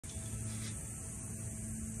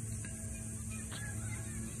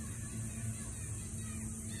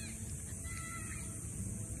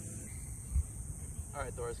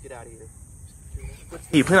Alright, Doris, get out of here.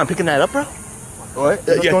 Hey, you plan on picking that up, bro? What?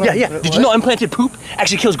 Yeah. Did you know unplanted poop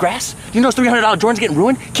actually kills grass? Do you know those $300 Jordans getting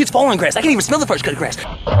ruined? Kids fall on grass. I can't even smell the first cut of grass. You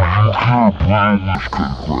can't play with this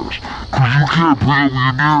cut of grass. Cause you can't pick up your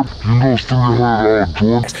damn, you know, $300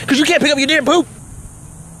 Jordans. Cause you can't pick up your damn poop.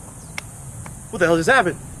 What the hell just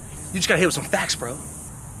happened? You just gotta hit with some facts, bro.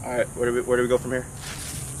 Alright, where do we go from here?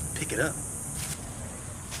 Pick it up.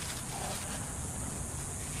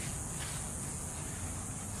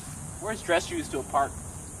 Where's dress shoes to a park?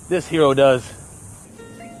 This hero does.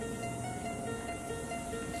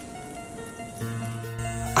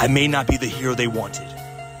 I may not be the hero they wanted.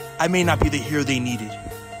 I may not be the hero they needed,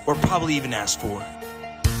 or probably even asked for.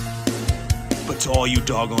 But to all you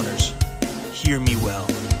dog owners, hear me well.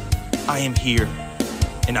 I am here,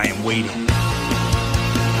 and I am waiting.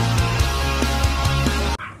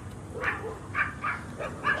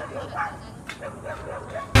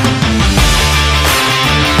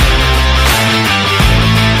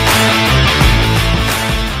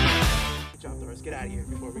 Good job, Doris. Get out of here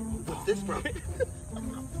before we put this from it.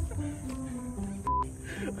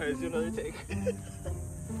 Alright, let's do another take.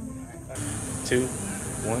 2,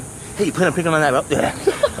 1. Hey, you plan on picking on that up? Yeah.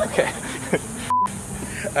 Okay.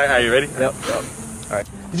 Alright, are you ready? Yep. Alright.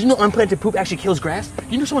 Did you know unplanted poop actually kills grass?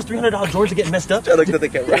 You know someone's $300 Jordans are getting messed up? I looked at the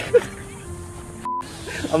camera.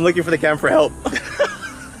 I'm looking for the camera for help.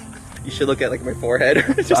 You should look at like my forehead.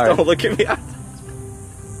 Just don't look at me. Alright,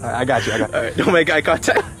 I got you. Alright, don't make eye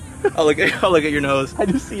contact. I'll look at your nose. I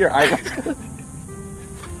just see your eyes.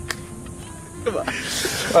 Come on.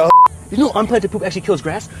 You know unplanted poop actually kills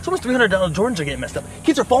grass? Someone's $300 Jordans are getting messed up.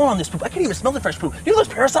 Kids are falling on this poop. I can't even smell the fresh poop. You know there's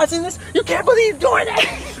parasites in this? You can't believe you're doing it!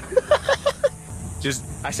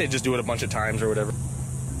 I say just do it a bunch of times or whatever.